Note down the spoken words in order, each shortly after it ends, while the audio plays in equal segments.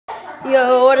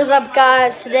Yo, what is up,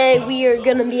 guys? Today we are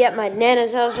gonna be at my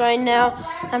Nana's house right now.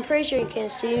 I'm pretty sure you can't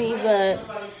see me, but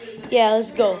yeah, let's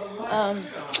go.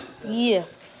 Yeah,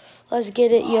 let's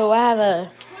get it. Yo, I have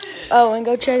and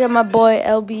go check out my boy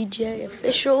LBJ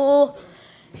Official.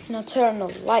 And I'll turn the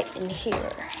light in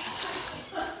here.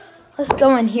 Let's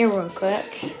go in here real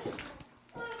quick.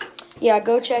 Yeah,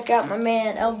 go check out my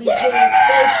man LBJ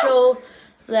Official.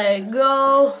 Let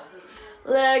go.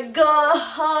 Let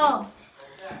go.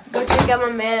 Go check out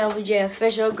my man LBJ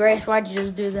Official. Grace, why'd you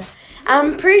just do that?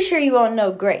 I'm pretty sure you won't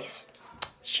know Grace.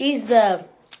 She's the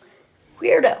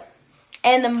weirdo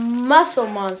and the muscle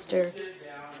monster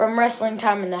from Wrestling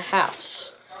Time in the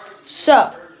House.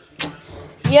 So,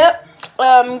 yep.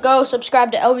 Go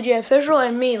subscribe to LBJ Official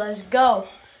and me. Let's go.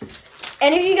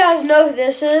 And if you guys know who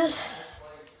this is,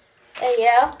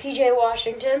 yeah, PJ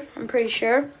Washington, I'm pretty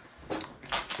sure.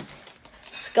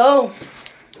 Let's go.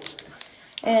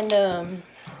 And,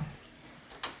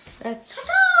 that's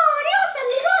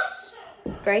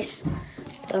Grace,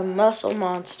 the muscle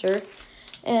monster.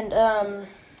 And,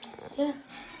 yeah.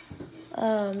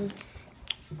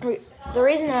 The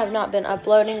reason I have not been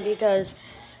uploading because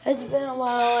it's been a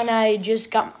while and I just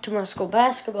got to my school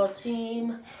basketball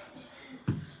team.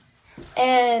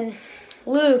 And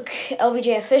Luke,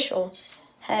 LBJ Official,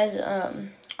 has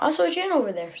also a channel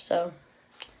over there. So,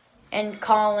 and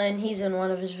Colin, he's in one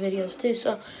of his videos too.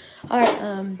 So, alright,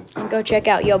 and go check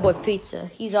out Yo Boy Pizza.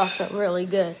 He's also really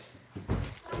good.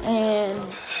 And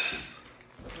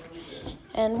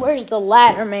where's the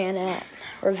Ladder Man at?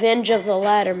 Revenge of the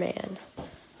Ladder Man.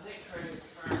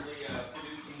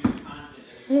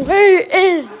 Where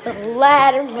is the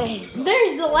Ladder Man?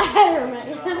 There's the Ladder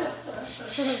Man.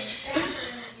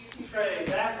 Trey,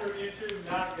 that for YouTube,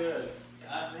 not good.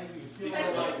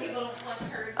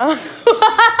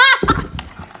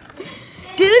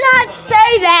 Do not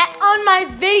say that on my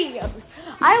videos.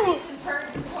 I will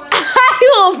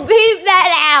beep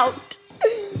that out.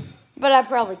 But I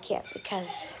probably can't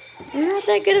because I'm not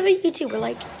that good of a YouTuber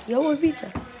like Yo Boy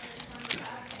Pizza.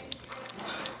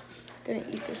 Gonna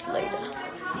eat this later.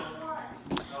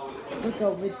 Look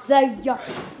over there.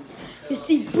 You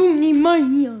see Booney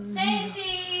Money.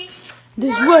 Stacy!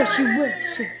 This is what she was.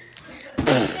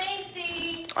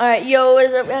 Alright, yo, what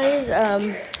is up, guys?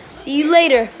 See you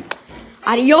later.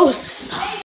 Adios.